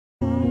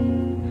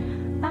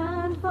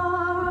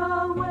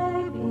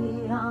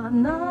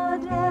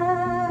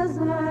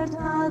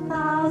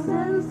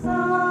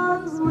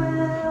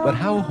But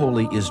how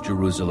holy is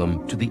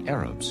Jerusalem to the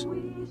Arabs?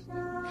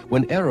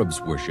 When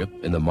Arabs worship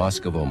in the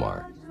Mosque of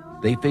Omar,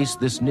 they face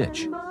this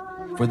niche,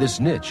 for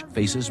this niche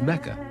faces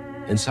Mecca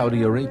in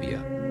Saudi Arabia.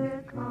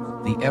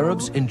 The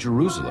Arabs in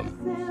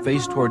Jerusalem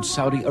face towards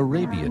Saudi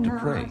Arabia to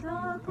pray.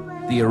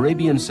 The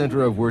Arabian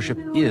center of worship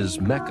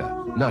is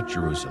Mecca, not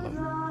Jerusalem.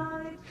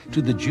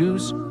 To the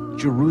Jews,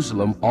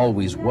 Jerusalem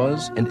always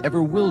was and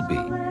ever will be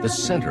the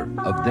center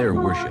of their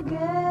worship.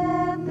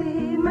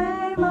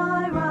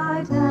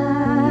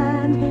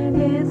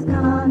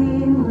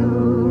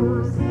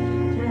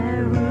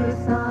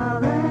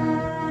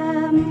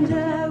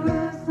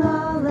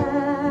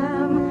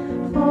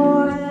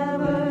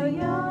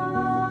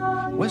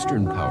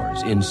 Western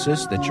powers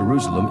insist that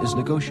Jerusalem is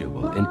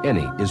negotiable in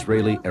any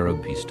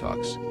Israeli-Arab peace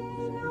talks.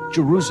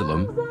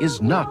 Jerusalem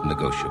is not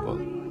negotiable.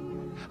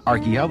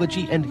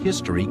 Archaeology and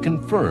history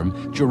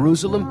confirm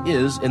Jerusalem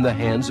is in the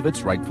hands of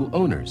its rightful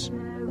owners.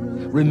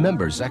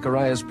 Remember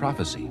Zechariah's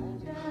prophecy.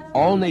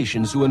 All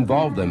nations who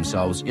involve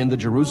themselves in the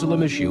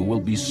Jerusalem issue will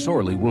be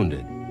sorely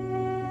wounded.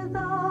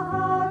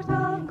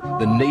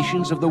 The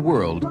nations of the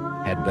world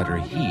had better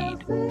heed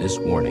this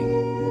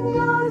warning.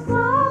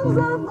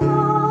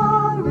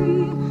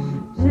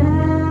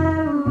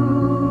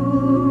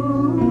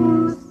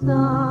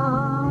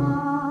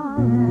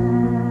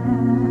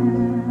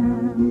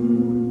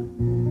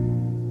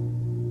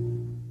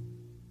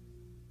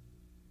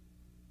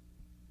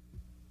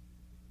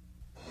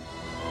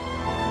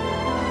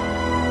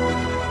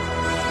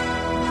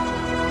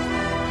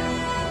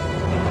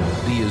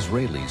 The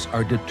Israelis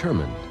are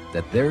determined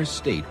that their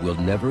state will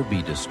never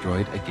be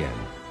destroyed again.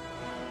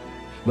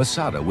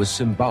 Masada was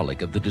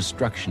symbolic of the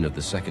destruction of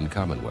the Second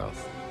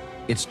Commonwealth.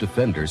 Its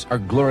defenders are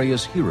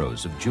glorious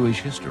heroes of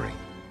Jewish history.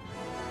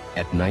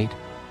 At night,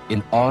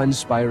 in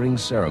awe-inspiring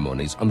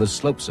ceremonies on the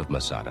slopes of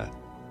Masada,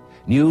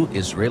 new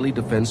Israeli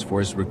Defense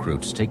Force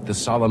recruits take the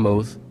solemn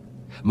oath,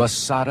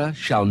 Masada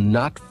shall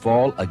not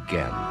fall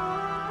again.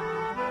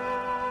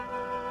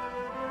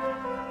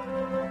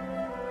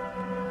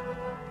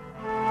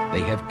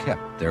 They have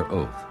kept their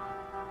oath.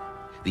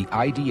 The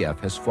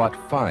IDF has fought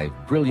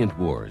 5 brilliant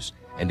wars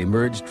and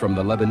emerged from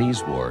the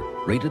Lebanese War,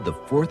 rated the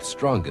 4th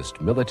strongest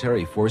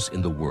military force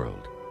in the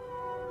world.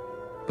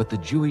 But the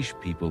Jewish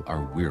people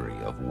are weary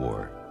of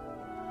war.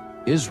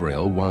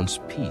 Israel wants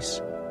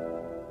peace.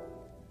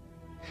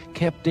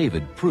 Camp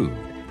David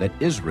proved that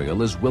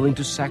Israel is willing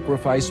to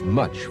sacrifice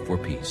much for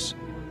peace.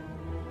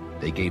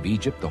 They gave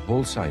Egypt the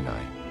whole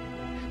Sinai.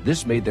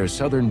 This made their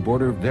southern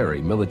border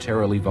very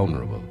militarily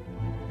vulnerable.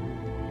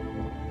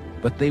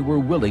 But they were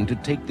willing to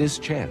take this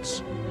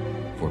chance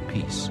for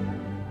peace.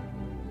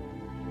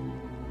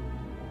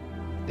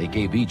 They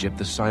gave Egypt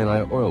the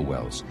Sinai oil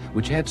wells,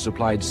 which had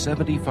supplied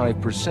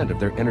 75% of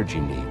their energy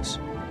needs.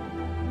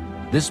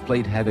 This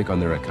played havoc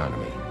on their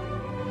economy,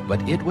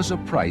 but it was a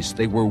price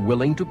they were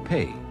willing to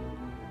pay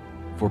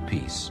for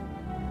peace.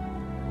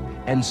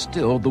 And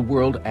still the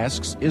world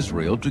asks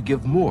Israel to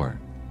give more.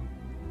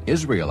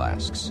 Israel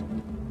asks,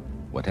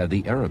 what have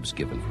the Arabs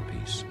given for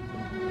peace?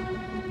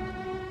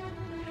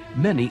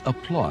 Many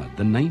applaud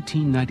the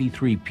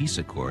 1993 peace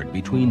accord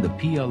between the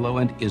PLO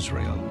and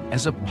Israel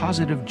as a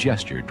positive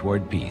gesture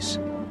toward peace,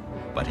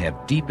 but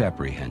have deep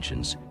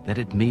apprehensions that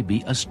it may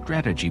be a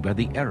strategy by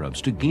the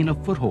Arabs to gain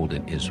a foothold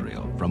in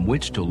Israel from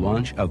which to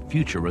launch a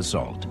future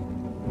assault.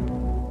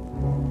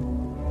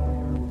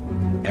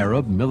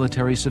 Arab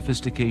military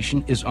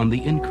sophistication is on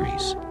the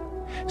increase.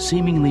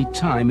 Seemingly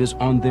time is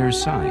on their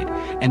side,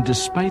 and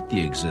despite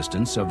the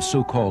existence of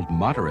so-called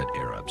moderate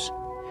Arabs,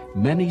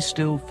 many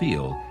still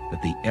feel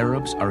that the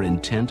Arabs are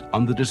intent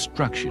on the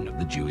destruction of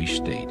the Jewish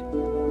state.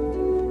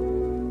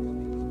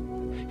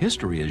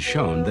 History has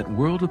shown that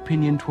world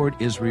opinion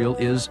toward Israel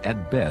is,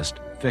 at best,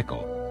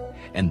 fickle,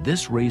 and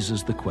this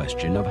raises the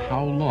question of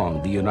how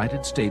long the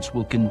United States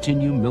will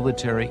continue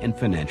military and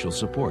financial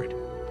support.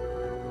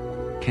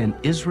 Can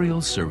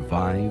Israel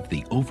survive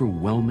the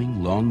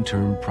overwhelming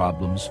long-term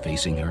problems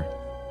facing her?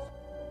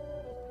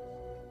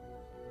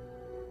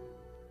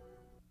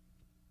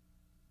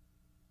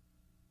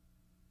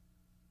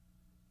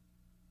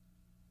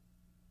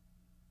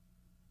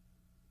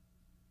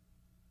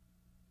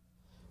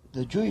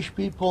 The Jewish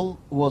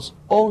people was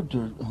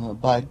ordered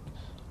by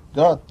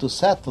God to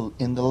settle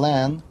in the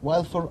land,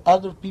 while for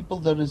other people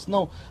there is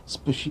no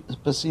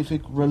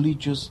specific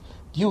religious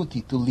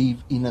duty to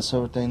live in a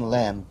certain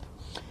land.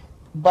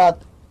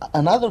 But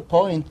another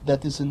point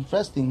that is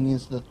interesting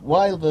is that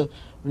while the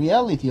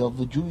reality of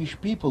the Jewish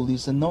people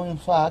is a known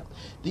fact,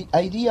 the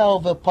idea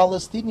of a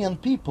Palestinian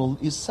people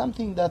is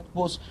something that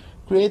was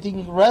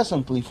creating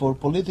recently for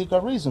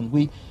political reasons.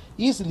 We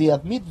easily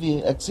admit the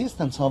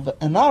existence of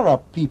an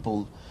Arab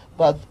people,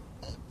 but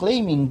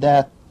claiming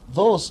that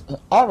those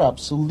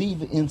Arabs who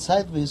live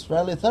inside the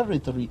Israeli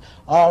territory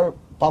are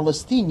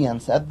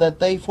Palestinians and that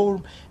they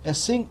form a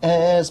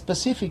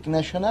specific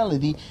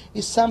nationality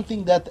is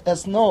something that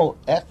has no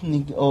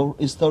ethnic or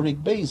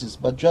historic basis,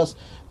 but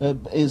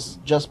is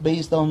just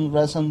based on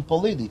recent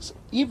politics.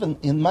 Even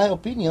in my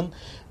opinion,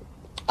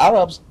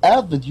 Arabs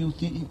have the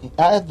duty,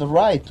 have the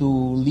right to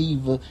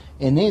live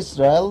in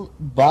Israel,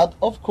 but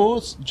of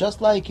course,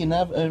 just like in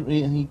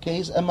every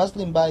case, a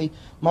Muslim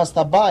must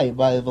abide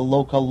by the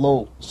local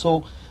law.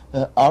 So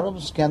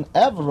Arabs can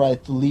have a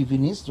right to live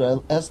in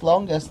Israel as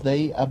long as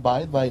they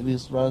abide by the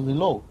Israeli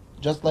law,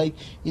 just like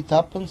it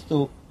happens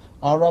to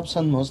Arabs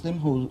and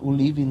Muslims who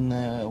live in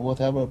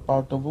whatever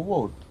part of the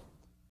world.